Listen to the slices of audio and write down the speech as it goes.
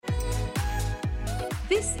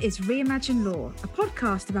This is Reimagine Law, a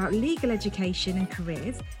podcast about legal education and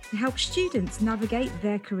careers to help students navigate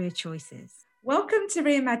their career choices. Welcome to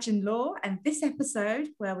Reimagine Law and this episode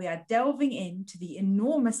where we are delving into the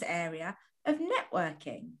enormous area of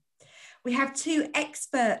networking. We have two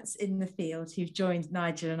experts in the field who've joined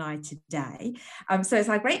Nigel and I today. So it's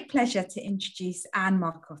our great pleasure to introduce Anne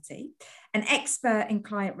Marcotti, an expert in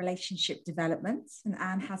client relationship development. And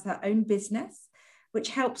Anne has her own business, which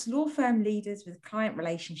helps law firm leaders with client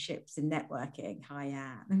relationships and networking. Hi,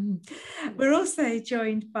 Anne. We're also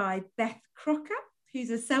joined by Beth Crocker, who's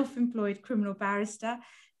a self-employed criminal barrister,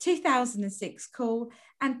 2006 call,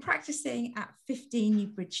 and practicing at 15 New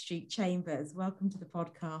Bridge Street Chambers. Welcome to the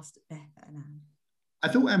podcast, Beth and Anne. I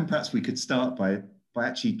thought, Anne, perhaps we could start by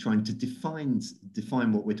actually trying to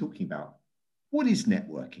define what we're talking about. What is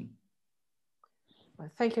networking? Well,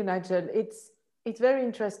 thank you, Nigel. It's very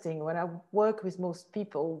interesting. When I work with most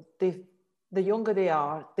people, the younger they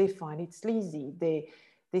are, they find it sleazy.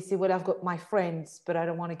 They say, well, I've got my friends, but I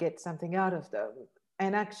don't want to get something out of them.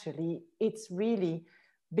 And actually, it's really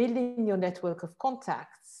building your network of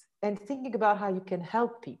contacts and thinking about how you can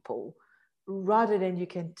help people rather than you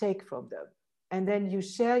can take from them. And then you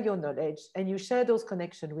share your knowledge and you share those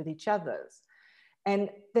connections with each other. And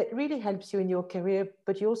that really helps you in your career,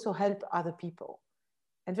 but you also help other people.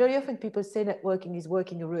 And very often people say networking is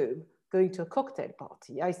working a room, going to a cocktail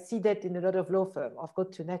party. I see that in a lot of law firms. I've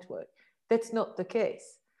got to network. That's not the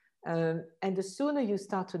case. And the sooner you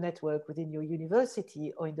start to network within your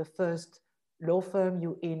university or in the first law firm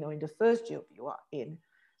you're in or in the first job you are in,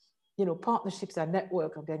 partnerships are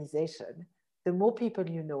network organization. The more people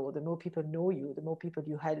you know, the more people know you, the more people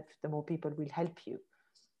you help, the more people will help you.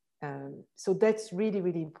 So that's really,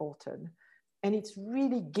 really important. And it's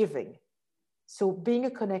really giving. So being a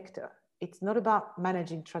connector, it's not about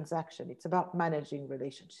managing transaction, it's about managing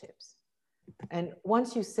relationships. And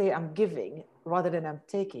once you say I'm giving rather than I'm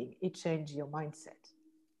taking, it changes your mindset.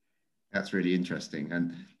 That's really interesting.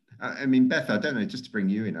 And I mean, Beth, I don't know, just to bring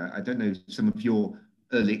you in, I don't know some of your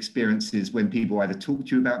early experiences when people either talked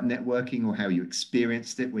to you about networking or how you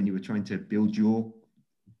experienced it when you were trying to build your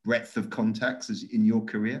breadth of contacts in your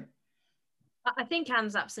career. I think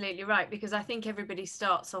Anne's absolutely right, because I think everybody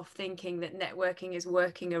starts off thinking that networking is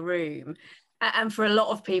working a room. And for a lot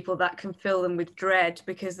of people, that can fill them with dread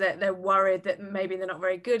because they're worried that maybe they're not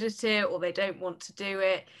very good at it or they don't want to do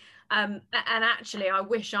it. And actually, I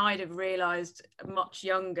wish I'd have realised much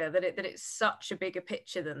younger that it's such a bigger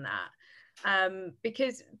picture than that.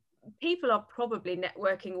 Because people are probably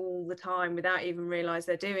networking all the time without even realise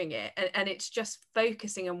they're doing it. And it's just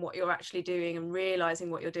focusing on what you're actually doing and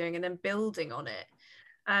realising what you're doing and then building on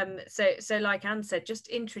it. So like Anne said, just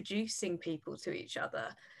introducing people to each other.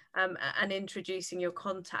 And introducing your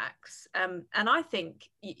contacts. And I think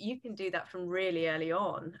you can do that from really early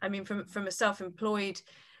on. I mean, from a self-employed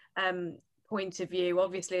point of view,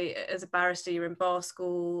 obviously, as a barrister, you're in bar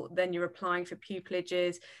school, then you're applying for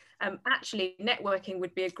pupilages. Actually, networking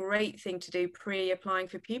would be a great thing to do pre-applying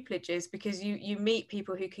for pupilages because you meet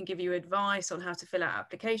people who can give you advice on how to fill out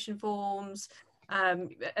application forms,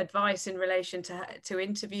 advice in relation to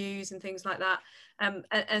interviews and things like that.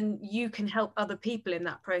 And you can help other people in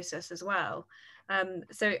that process as well.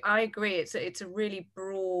 So I agree, it's a really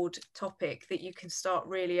broad topic that you can start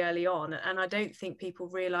really early on. And I don't think people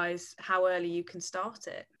realise how early you can start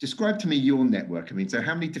it. Describe to me your network. I mean, so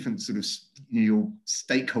how many different sort of your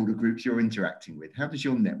stakeholder groups you're interacting with? How does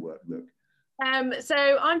your network look? So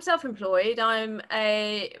I'm self-employed.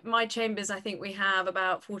 My chambers, I think we have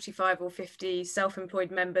about 45 or 50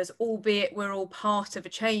 self-employed members, albeit we're all part of a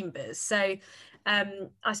chambers. So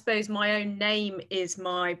I suppose my own name is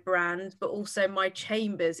my brand, but also my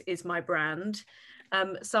chambers is my brand.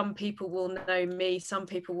 Some people will know me, some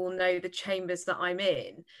people will know the chambers that I'm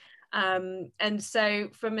in. And so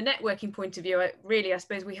from a networking point of view, I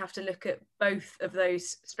suppose we have to look at both of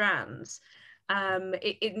those strands.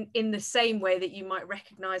 In the same way that you might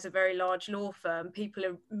recognise a very large law firm, people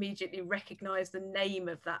immediately recognise the name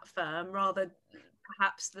of that firm rather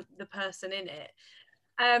perhaps the person in it.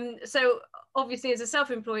 So obviously as a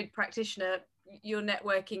self-employed practitioner, your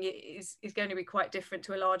networking is going to be quite different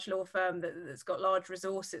to a large law firm that's got large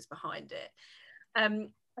resources behind it. I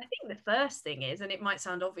think the first thing is, and it might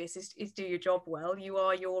sound obvious, is do your job well. You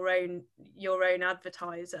are your own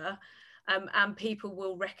advertiser. And people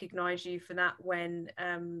will recognise you for that when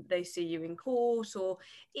they see you in court, or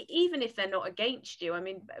even if they're not against you. I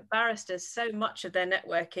mean, barristers, so much of their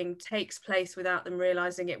networking takes place without them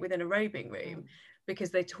realising it within a robing room,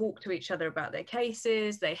 because they talk to each other about their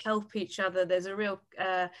cases, they help each other. There's a real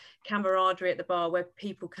camaraderie at the bar where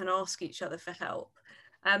people can ask each other for help.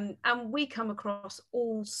 And we come across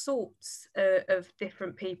all sorts of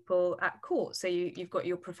different people at court. So you've got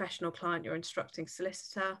your professional client, your instructing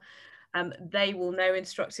solicitor. They will know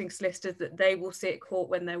instructing solicitors that they will see at court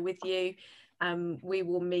when they're with you. We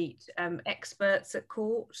will meet experts at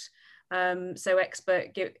court. So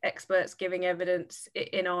experts giving evidence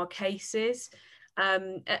in our cases.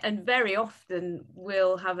 And very often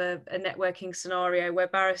we'll have a networking scenario where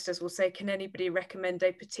barristers will say, can anybody recommend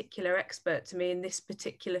a particular expert to me in this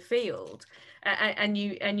particular field? And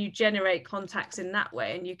you generate contacts in that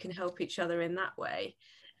way, and you can help each other in that way.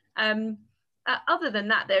 Other than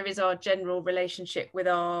that, there is our general relationship with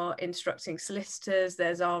our instructing solicitors.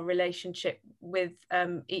 There's our relationship with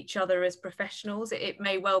each other as professionals. It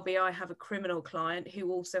may well be I have a criminal client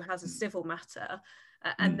who also has a civil matter,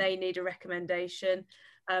 and they need a recommendation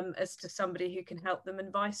as to somebody who can help them,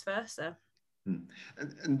 and vice versa.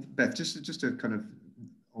 And Beth, just to kind of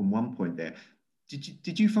on one point there,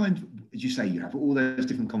 did you find, as you say, you have all those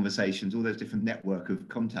different conversations, all those different network of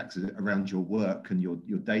contacts around your work and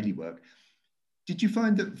your daily work? Did you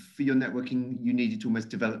find that for your networking, you needed to almost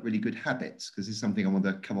develop really good habits? Because it's something I want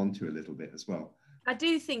to come on to a little bit as well. I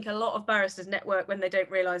do think a lot of barristers network when they don't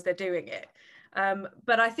realise they're doing it.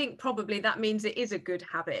 But I think probably that means it is a good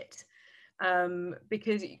habit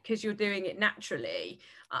because you're doing it naturally.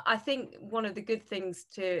 I think one of the good things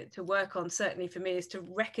to work on, certainly for me, is to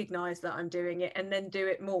recognise that I'm doing it and then do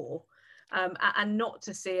it more. And not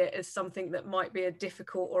to see it as something that might be a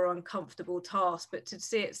difficult or uncomfortable task, but to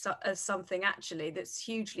see it as something actually that's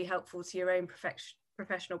hugely helpful to your own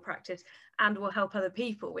professional practice and will help other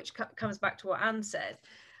people, which comes back to what Anne said.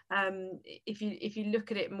 If you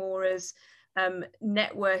look at it more as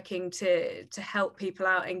networking to help people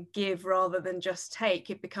out and give rather than just take,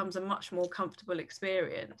 it becomes a much more comfortable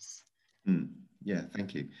experience. Yeah,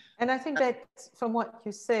 thank you. And I think that from what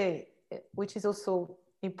you say, which is also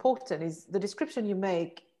important, is the description you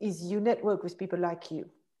make is you network with people like you,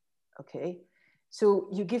 okay? So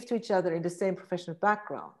you give to each other in the same professional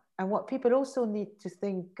background. And what people also need to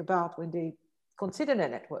think about when they consider their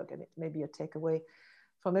network, and it may be a takeaway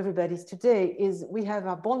from everybody's today, is we have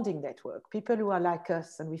our bonding network, people who are like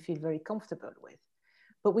us and we feel very comfortable with.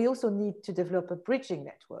 But we also need to develop a bridging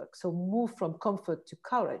network, so move from comfort to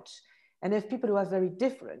courage. And have people who are very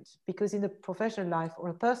different, because in a professional life or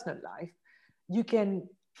a personal life, you can,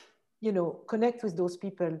 connect with those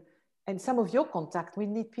people, and some of your contact will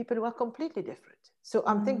need people who are completely different. So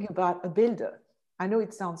I'm thinking about a builder. I know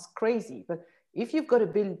it sounds crazy, but if you've got a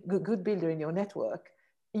good builder in your network,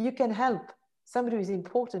 you can help somebody who is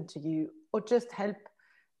important to you, or just help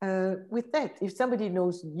with that. If somebody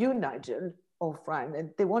knows you, Nigel or Fran,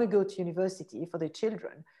 and they want to go to university for their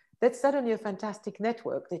children, that's suddenly a fantastic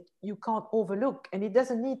network that you can't overlook. And it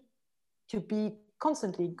doesn't need to be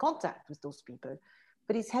constantly in contact with those people,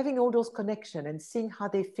 but it's having all those connections and seeing how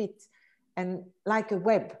they fit, and like a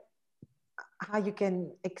web, how you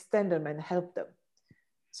can extend them and help them.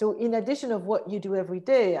 So in addition of what you do every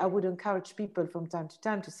day, I would encourage people from time to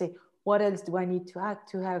time to say, what else do I need to add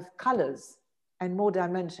to have colors and more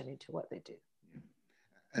dimension into what they do?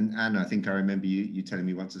 And Anne, I think I remember you telling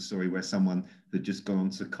me once a story where someone had just gone on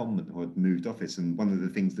to comment or had moved office, and one of the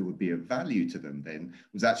things that would be of value to them then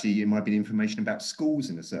was actually, it might be information about schools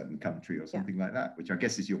in a certain country or something like that, which I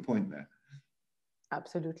guess is your point there.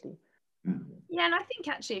 Absolutely. Yeah, and I think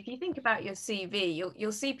actually, if you think about your CV,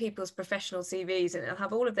 you'll see people's professional CVs, and it'll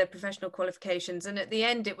have all of their professional qualifications, and at the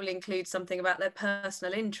end it will include something about their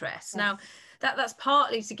personal interests. Yes. Now, that's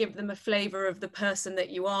partly to give them a flavour of the person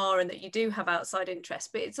that you are and that you do have outside interests,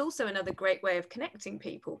 but it's also another great way of connecting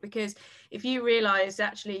people, because if you realise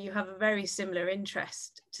actually you have a very similar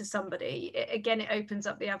interest to somebody, it opens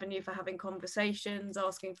up the avenue for having conversations,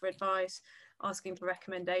 asking for advice, asking for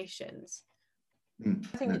recommendations.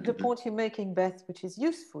 I think the point you're making, Beth, which is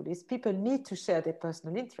useful, is people need to share their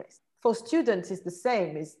personal interests. For students, it's the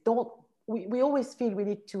same. We always feel we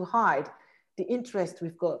need to hide the interest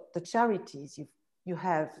we've got, the charities you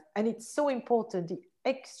have, and it's so important, the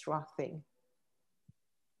extra thing.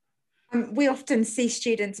 We often see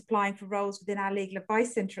students applying for roles within our legal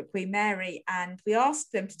advice centre at Queen Mary, and we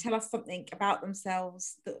ask them to tell us something about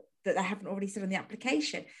themselves that they haven't already said on the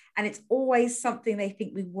application. And it's always something they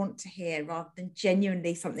think we want to hear rather than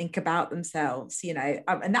genuinely something about themselves,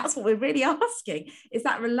 and that's what we're really asking, is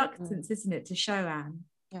that reluctance, isn't it, to show, Anne?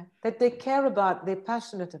 Yeah, that they care about, they're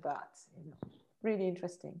passionate about, really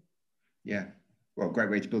interesting. Yeah. Well,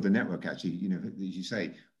 great way to build a network, actually. As you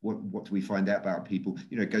say, what do we find out about people?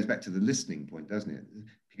 It goes back to the listening point, doesn't it?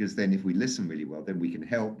 Because then if we listen really well, then we can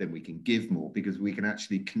help, then we can give more, because we can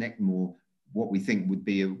actually connect more what we think would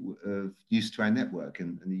be of use to our network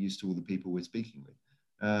and the use to all the people we're speaking with.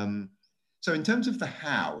 So in terms of the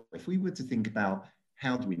how, if we were to think about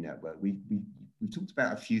how do we network, we talked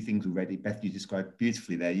about a few things already. Beth, you described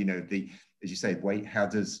beautifully there, you know, as you say,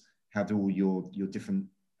 how do all your different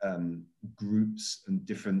groups and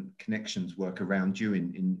different connections work around you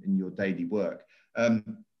in your daily work?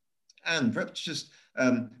 And perhaps just,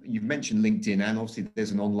 you've mentioned LinkedIn, and obviously there's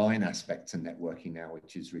an online aspect to networking now,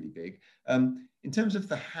 which is really big. In terms of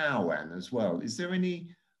the how, Anne, as well,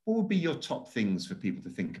 what would be your top things for people to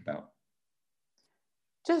think about?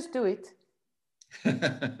 Just do it.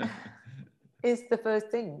 Is the first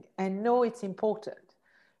thing, and know it's important.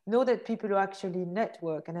 Know that people who actually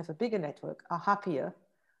network and have a bigger network are happier,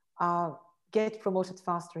 get promoted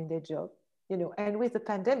faster in their job. You know, and with the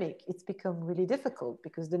pandemic, it's become really difficult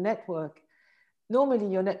because the network,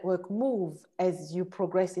 normally your network move as you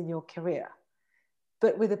progress in your career.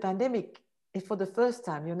 But with the pandemic, for the first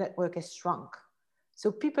time, your network has shrunk.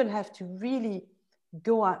 So people have to really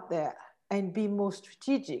go out there and be more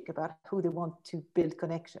strategic about who they want to build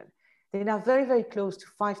connection. They're now very, very close to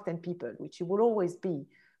 5-10 people, which you will always be,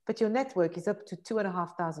 but your network is up to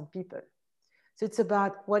 2,500 people. So it's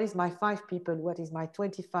about what is my 5 people, what is my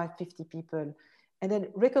 25, 50 people, and then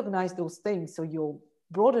recognize those things. So your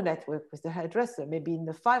broader network with the hairdresser, maybe in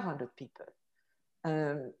the 500 people,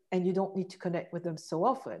 and you don't need to connect with them so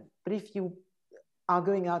often. But if you are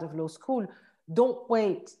going out of law school, don't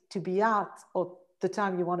wait to be out or the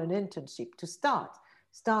time you want an internship to start.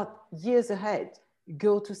 Start years ahead.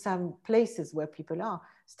 Go to some places where people are.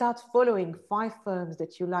 Start following 5 firms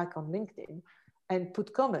that you like on LinkedIn and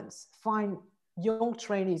put comments. Find young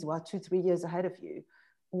trainees who are 2-3 years ahead of you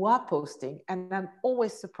who are posting. And I'm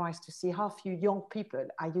always surprised to see how few young people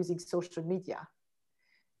are using social media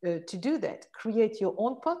to do that. Create your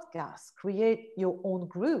own podcast, create your own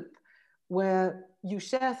group where you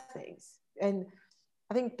share things. And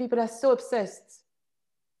I think people are so obsessed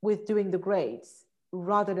with doing the grades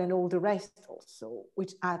rather than all the rest also,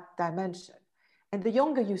 which add dimension. And the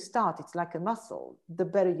younger you start, it's like a muscle, the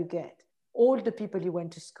better you get. All the people you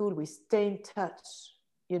went to school with, stay in touch,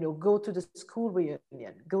 you know, go to the school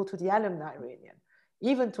reunion, go to the alumni reunion,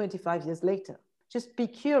 even 25 years later. Just be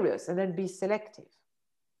curious and then be selective.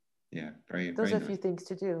 Yeah, very Those very are nice. a few things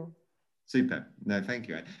to do. Super. No, thank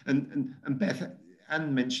you, Anne. And Beth,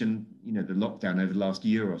 Anne mentioned, you know, the lockdown over the last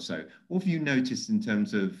year or so. What have you noticed in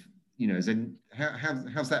terms of, you know,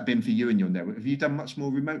 how's that been for you and your network? Have you done much more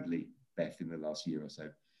remotely, Beth, in the last year or so?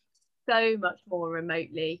 So much more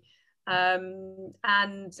remotely. And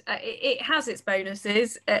it has its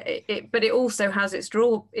bonuses, but it also has its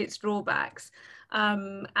drawbacks.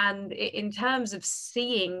 And in terms of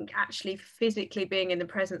seeing, actually physically being in the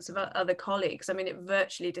presence of other colleagues, I mean, it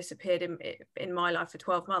virtually disappeared in my life for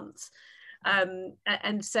 12 months.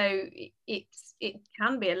 And so it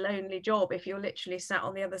can be a lonely job if you're literally sat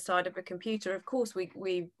on the other side of a computer. Of course,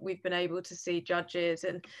 we've been able to see judges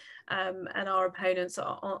and our opponents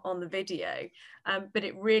on the video, but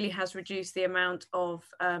it really has reduced the amount of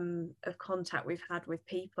contact we've had with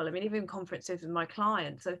people. I mean, even conferences with my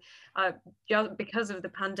clients. So just because of the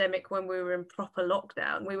pandemic, when we were in proper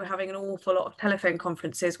lockdown, we were having an awful lot of telephone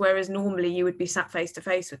conferences, whereas normally you would be sat face to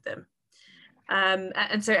face with them.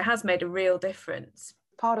 And so it has made a real difference.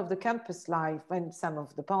 Part of the campus life and some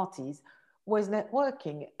of the parties was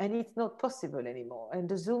networking, and it's not possible anymore. And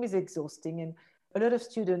the Zoom is exhausting. And a lot of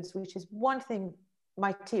students, which is one thing,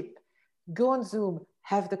 my tip, go on Zoom,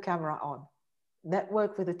 have the camera on,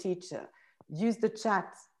 network with the teacher, use the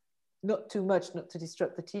chat, not too much, not to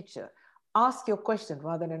disrupt the teacher. Ask your question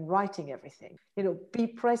rather than writing everything. You know, be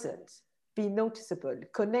present, be noticeable,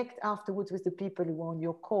 connect afterwards with the people who are on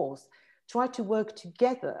your course. Try to work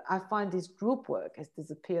together. I find this group work has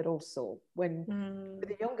disappeared also with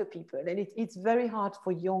the younger people. And it's very hard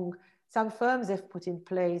for some firms have put in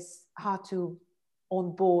place how to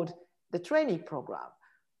onboard the trainee program.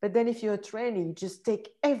 But then if you're a trainee, you just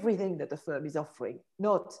take everything that the firm is offering.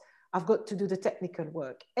 Not, I've got to do the technical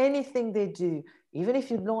work. Anything they do, even if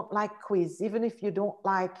you don't like quiz, even if you don't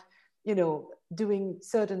like, you know, doing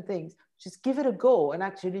certain things, just give it a go. And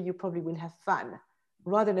actually you probably will have fun.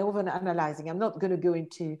 Rather than over-analyzing. I'm not going to go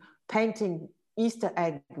into painting Easter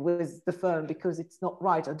egg with the firm because it's not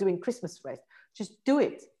right, or doing Christmas wreath. Just do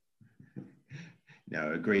it.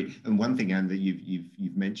 No, agreed. And one thing, Anne, that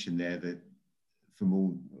you've mentioned there, that from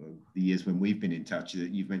all the years when we've been in touch, that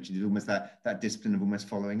you've mentioned is almost that discipline of almost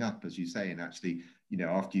following up, as you say, and actually, you know,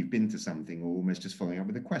 after you've been to something, or almost just following up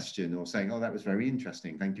with a question or saying, oh, that was very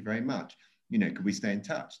interesting, thank you very much. You know, could we stay in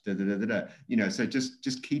touch? You know, so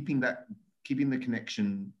just keeping the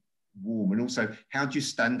connection warm? And also, how do you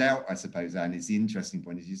stand out, I suppose, Anne, is the interesting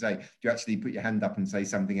point. As you say, do you actually put your hand up and say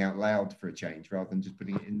something out loud for a change rather than just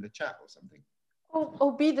putting it in the chat or something?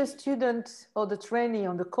 Or be the student or the trainee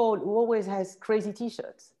on the call who always has crazy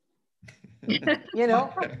t-shirts. You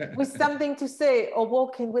know, with something to say, or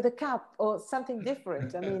walking with a cap or something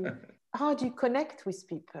different. I mean, how do you connect with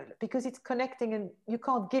people? Because it's connecting, and you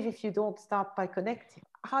can't give if you don't start by connecting.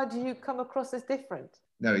 How do you come across as different?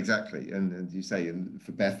 No, exactly. And you say, and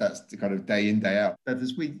for Beth, that's the kind of day in, day out. Beth,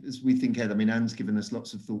 as we think ahead, I mean, Anne's given us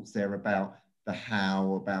lots of thoughts there about the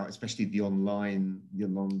how, about especially the online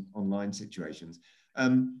situations. I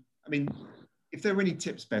mean, if there were any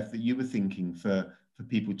tips, Beth, that you were thinking for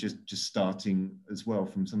people just starting as well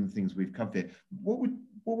from some of the things we've covered here, what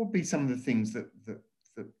would be some of the things that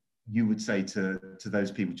you would say to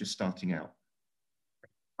those people just starting out?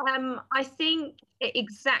 I think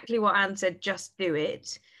exactly what Anne said, just do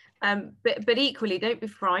it. But equally, don't be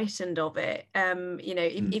frightened of it. You know,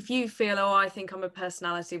 if you feel, oh, I think I'm a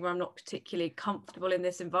personality where I'm not particularly comfortable in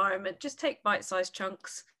this environment, just take bite-sized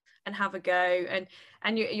chunks and have a go,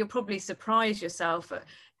 and you'll probably surprise yourself.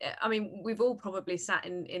 I mean, we've all probably sat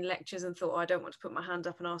in lectures and thought, oh, I don't want to put my hand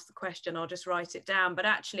up and ask the question, I'll just write it down. But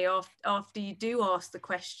actually, after you do ask the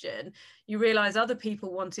question, you realise other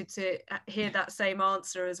people wanted to hear that same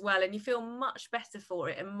answer as well, and you feel much better for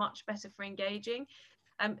it and much better for engaging.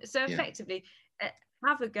 So effectively,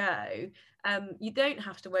 have a go. You don't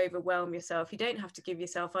have to overwhelm yourself. You don't have to give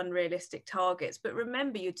yourself unrealistic targets, but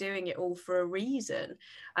remember, you're doing it all for a reason.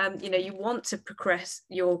 You know, you want to progress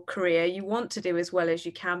your career, you want to do as well as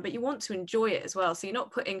you can, but you want to enjoy it as well. So you're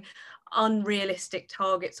not putting unrealistic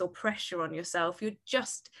targets or pressure on yourself. You're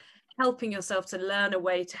just helping yourself to learn a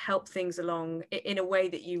way to help things along in a way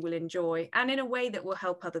that you will enjoy and in a way that will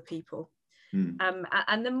help other people.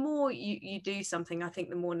 And the more you do something, I think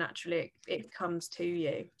the more naturally it comes to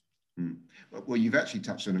you. Well, you've actually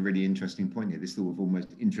touched on a really interesting point here, this thought of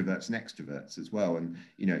almost introverts and extroverts as well, and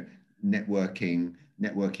you know, networking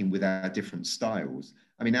with our different styles.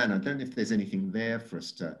 I mean, Anne, I don't know if there's anything there for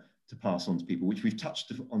us to pass on to people, which we've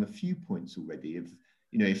touched on a few points already, of,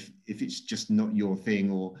 you know, if it's just not your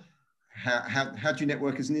thing, or how do you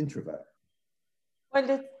network as an introvert?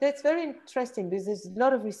 Well, that's very interesting, because there's a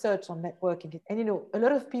lot of research on networking. And, you know, a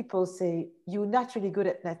lot of people say you're naturally good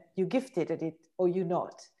at that, you're gifted at it, or you're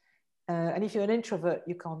not. And if you're an introvert,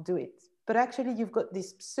 you can't do it. But actually, you've got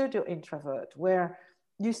this pseudo introvert where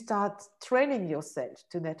you start training yourself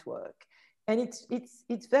to network. And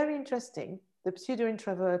it's very interesting. The pseudo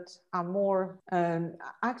introverts are more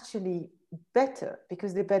actually better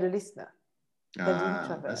because they're better listener than the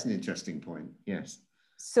introvert. That's an interesting point. Yes.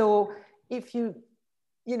 So if you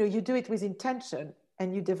do it with intention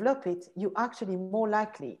and you develop it, you're actually more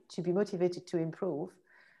likely to be motivated to improve,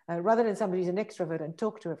 rather than somebody who's an extrovert and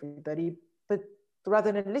talk to everybody, but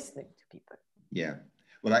rather than listening to people. Yeah.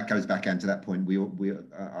 Well, that goes back into that point. We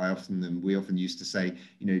often used to say,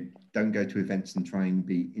 you know, don't go to events and try and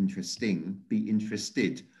be interesting, be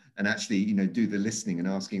interested, and actually, you know, do the listening and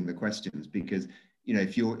asking the questions, because, you know,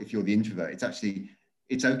 if you're the introvert,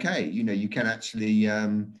 it's okay. You know, you can actually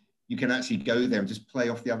go there and just play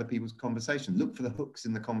off the other people's conversation. Look for the hooks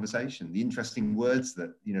in the conversation, the interesting words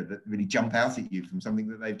that, you know, that really jump out at you from something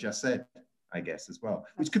that they've just said, I guess, as well,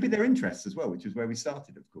 which could be their interests as well, which is where we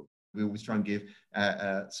started, of course. We always try and give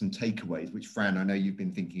some takeaways, which, Fran, I know you've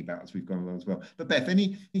been thinking about as we've gone along as well. But Beth,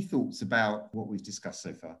 any thoughts about what we've discussed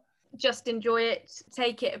so far? Just enjoy it,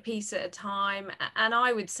 take it a piece at a time, and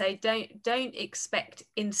I would say don't expect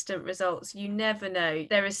instant results. You never know.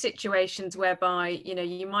 There are situations whereby, you know,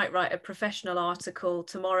 you might write a professional article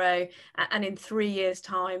tomorrow, and in 3 years'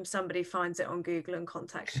 time somebody finds it on Google and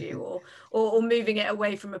contacts you, or moving it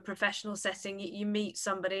away from a professional setting, you meet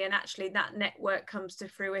somebody and actually that network comes to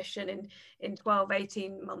fruition in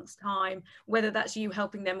 12-18 months' time, whether that's you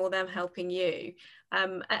helping them or them helping you.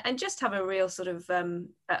 And just have a real sort of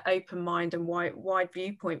open mind and wide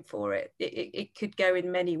viewpoint for it. It could go in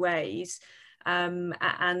many ways, and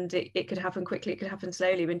it could happen quickly, it could happen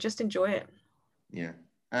slowly, but just enjoy it. Yeah.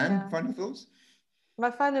 And final thoughts?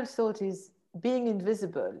 My final thought is being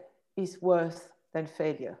invisible is worse than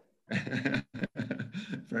failure.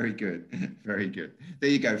 Very good, very good. There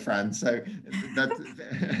you go, Fran. So that,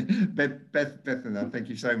 Beth and I, thank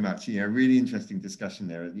you so much. You know, really interesting discussion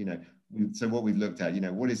there. You know, so what we've looked at, you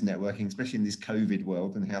know, what is networking, especially in this COVID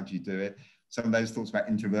world, and how do you do it? Some of those thoughts about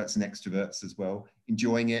introverts and extroverts as well,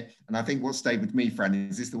 enjoying it. And I think what stayed with me, Fran,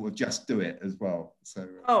 is this thought of just do it as well. So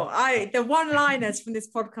the one-liners from this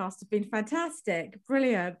podcast have been fantastic,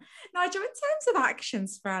 brilliant. Nigel, in terms of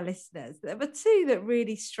actions for our listeners, there were two that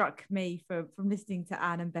really struck me from listening to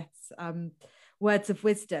Anne and Beth's words of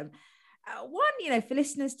wisdom. One, for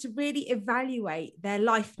listeners to really evaluate their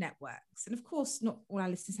life networks. And of course, not all our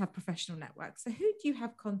listeners have professional networks. So who do you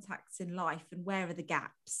have contacts in life and where are the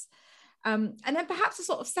gaps? And then perhaps a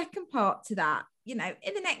sort of second part to that, in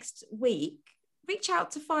the next week, reach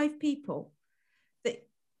out to 5 people that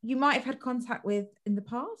you might have had contact with in the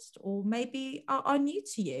past, or maybe are new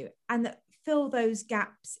to you, and that fill those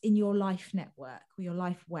gaps in your life network or your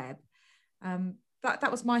life web.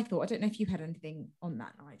 That was my thought. I don't know if you had anything on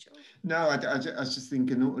that, Nigel. No, I was just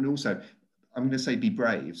thinking, and also, I'm going to say be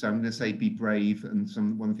brave. So I'm going to say be brave, and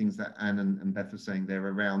one of the things that Anne and Beth were saying there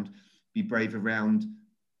around be brave around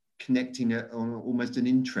connecting on almost an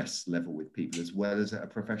interest level with people as well as at a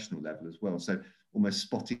professional level as well. So almost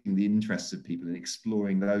spotting the interests of people and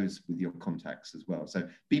exploring those with your contacts as well. So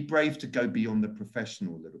be brave to go beyond the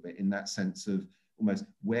professional a little bit in that sense of almost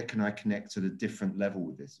where can I connect at a different level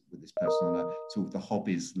with this person on a sort of the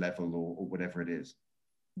hobbies level or whatever it is.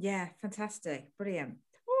 Yeah, fantastic. Brilliant.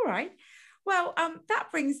 All right. Well, that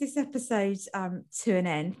brings this episode to an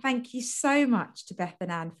end. Thank you so much to Beth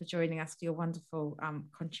and Anne for joining us for your wonderful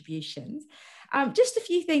contributions. Just a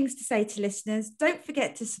few things to say to listeners. Don't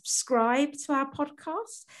forget to subscribe to our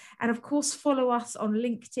podcast, and of course, follow us on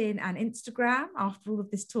LinkedIn and Instagram after all of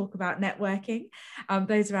this talk about networking.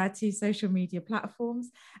 Those are our 2 social media platforms.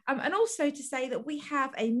 And also to say that we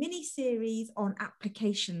have a mini series on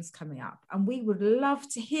applications coming up, and we would love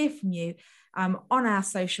to hear from you on our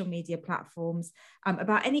social media platforms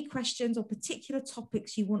about any questions or particular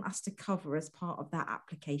topics you want us to cover as part of that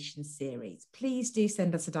application series. Please do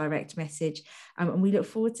send us a direct message, and we look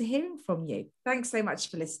forward to hearing from you. Thanks so much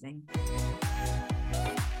for listening.